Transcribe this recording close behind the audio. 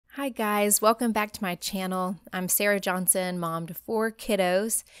Hi guys, welcome back to my channel. I'm Sarah Johnson, mom to 4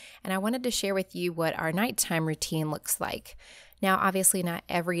 kiddos, and I wanted to share with you what our nighttime routine looks like. Now, obviously not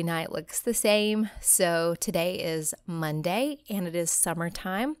every night looks the same, so today is Monday and it is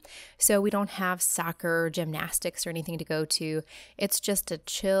summertime, so we don't have soccer, gymnastics, or anything to go to. It's just a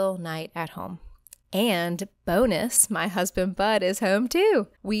chill night at home. And bonus, my husband Bud is home too.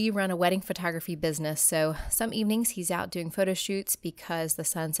 We run a wedding photography business, so some evenings he's out doing photo shoots because the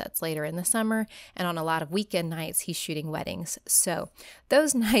sun sets later in the summer, and on a lot of weekend nights he's shooting weddings. So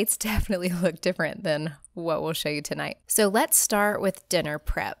those nights definitely look different than what we'll show you tonight. So let's start with dinner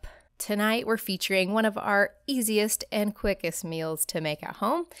prep. Tonight we're featuring one of our easiest and quickest meals to make at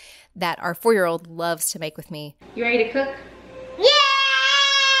home that our 4-year-old loves to make with me. You ready to cook?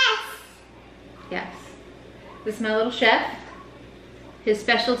 Yes. This is my little chef. His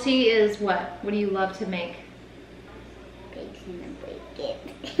specialty is what? What do you love to make? Bacon and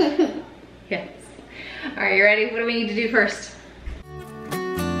bacon. Yes. All right, you ready? What do we need to do first?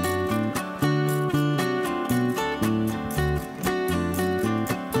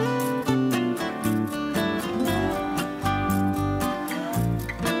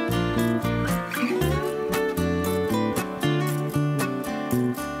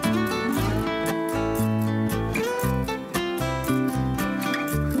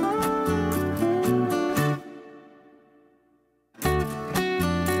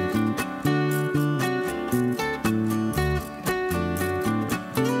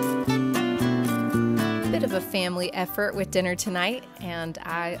 Of a family effort with dinner tonight, and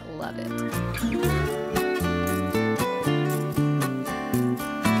I love it.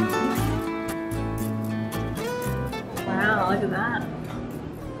 Wow, look at that.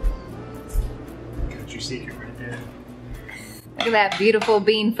 Got your secret right there. Look at that beautiful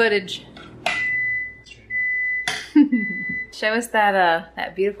bean footage. Show us that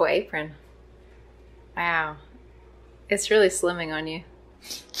that beautiful apron. Wow. It's really slimming on you.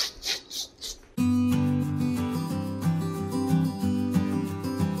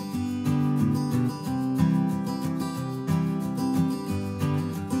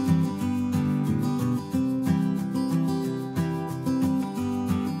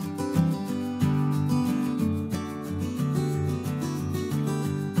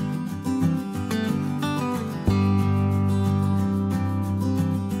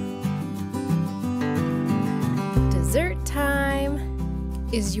 Dessert time!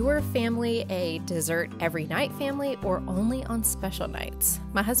 Is your family a dessert every night family or only on special nights?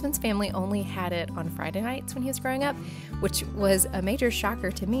 My husband's family only had it on Friday nights when he was growing up, which was a major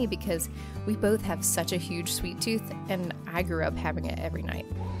shocker to me because we both have such a huge sweet tooth and I grew up having it every night.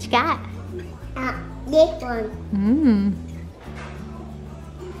 Scott, this one.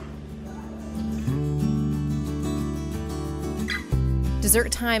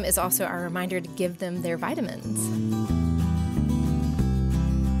 Dessert time is also our reminder to give them their vitamins.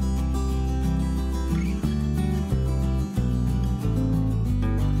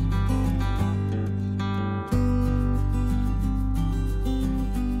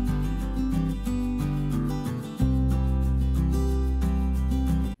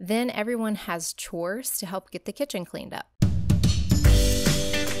 Then everyone has chores to help get the kitchen cleaned up.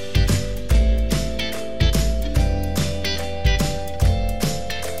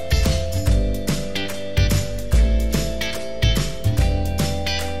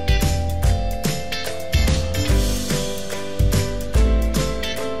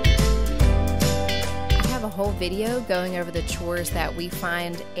 Whole video going over the chores that we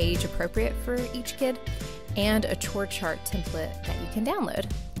find age appropriate for each kid and a chore chart template that you can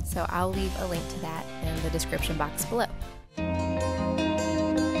download. So I'll leave a link to that in the description box below.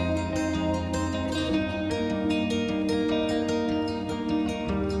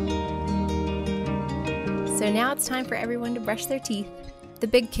 So now it's time for everyone to brush their teeth. The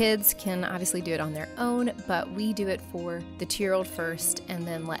big kids can obviously do it on their own, but we do it for the 2-year-old first and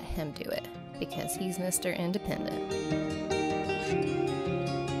then let him do it, because he's Mr. Independent.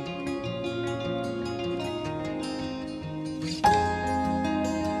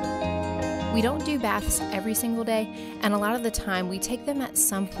 We don't do baths every single day, and a lot of the time we take them at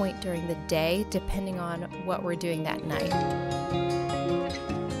some point during the day, depending on what we're doing that night.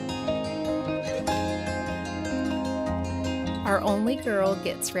 Our only girl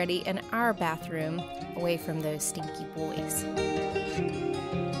gets ready in our bathroom, away from those stinky boys.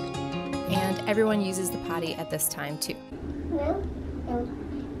 And everyone uses the potty at this time too. No,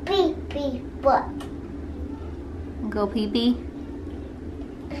 pee pee butt. Go pee pee.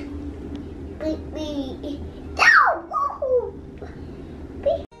 Pee pee. No!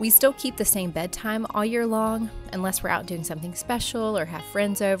 We still keep the same bedtime all year long. unless we're out doing something special or have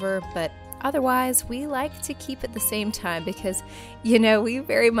friends over, but otherwise, we like to keep it the same time because, you know, we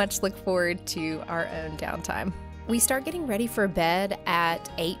very much look forward to our own downtime. We start getting ready for bed at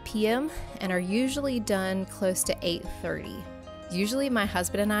 8 p.m. and are usually done close to 8:30. Usually my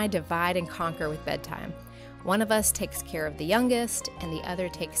husband and I divide and conquer with bedtime. One of us takes care of the youngest and the other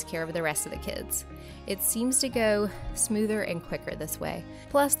takes care of the rest of the kids. It seems to go smoother and quicker this way.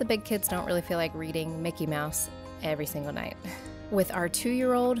 Plus, the big kids don't really feel like reading Mickey Mouse every single night. With our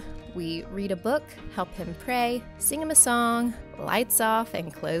 2-year-old, we read a book, help him pray, sing him a song, lights off,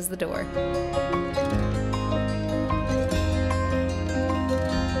 and close the door.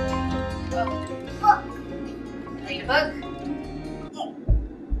 Read a book?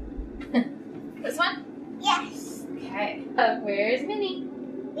 This one? Yes. Okay. Where's Minnie?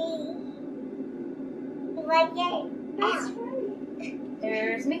 Right there. That's right.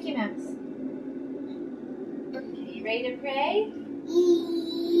 There's Mickey Mouse. Okay, you ready to pray?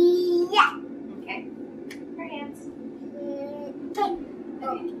 Yeah. Okay. Her hands. Okay.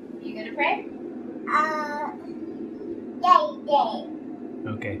 Okay. You gonna pray? Day.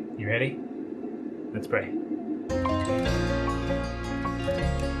 Okay, you ready? Let's pray.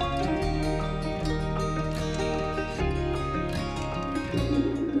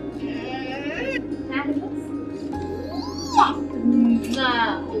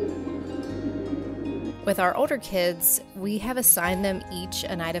 With our older kids, we have assigned them each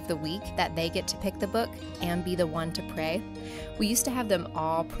a night of the week that they get to pick the book and be the one to pray. We used to have them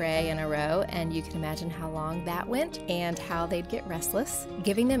all pray in a row, and you can imagine how long that went and how they'd get restless.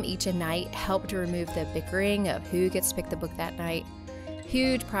 Giving them each a night helped to remove the bickering of who gets to pick the book that night.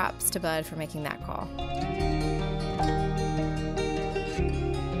 Huge props to Bud for making that call.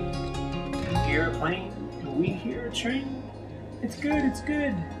 Hear a plane? We hear a train? It's good, it's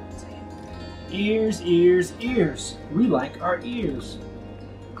good. Ears, ears, ears. We like our ears.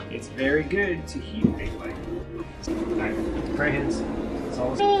 It's very good to hear. Alright, pray hands. It's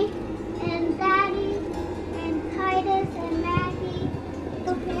all Me and Daddy and Titus and Maggie.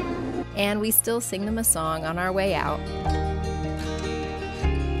 Okay. And we still sing them a song on our way out.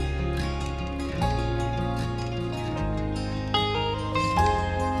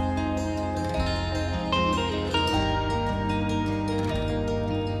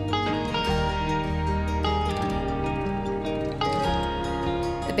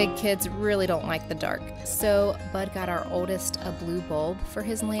 The big kids really don't like the dark, so Bud got our oldest a blue bulb for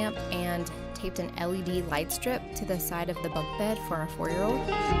his lamp and taped an LED light strip to the side of the bunk bed for our 4-year-old.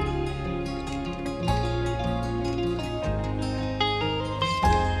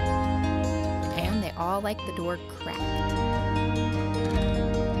 And they all like the door cracked.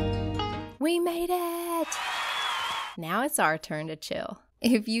 We made it! Now it's our turn to chill.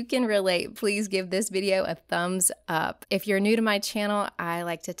 If you can relate, please give this video a thumbs up. If you're new to my channel, I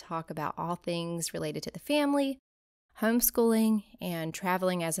like to talk about all things related to the family, homeschooling, and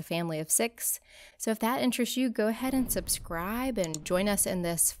traveling as a family of 6. So if that interests you, go ahead and subscribe and join us in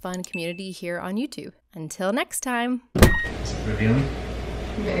this fun community here on YouTube. Until next time. revealing.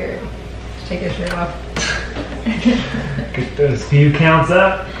 Very. Take your shirt off. Get those few counts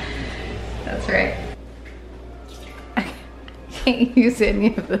up. That's right. Can't use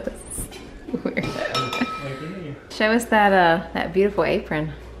any of this. Weirdo. Show us that beautiful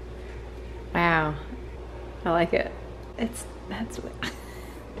apron. Wow, I like it. That's what.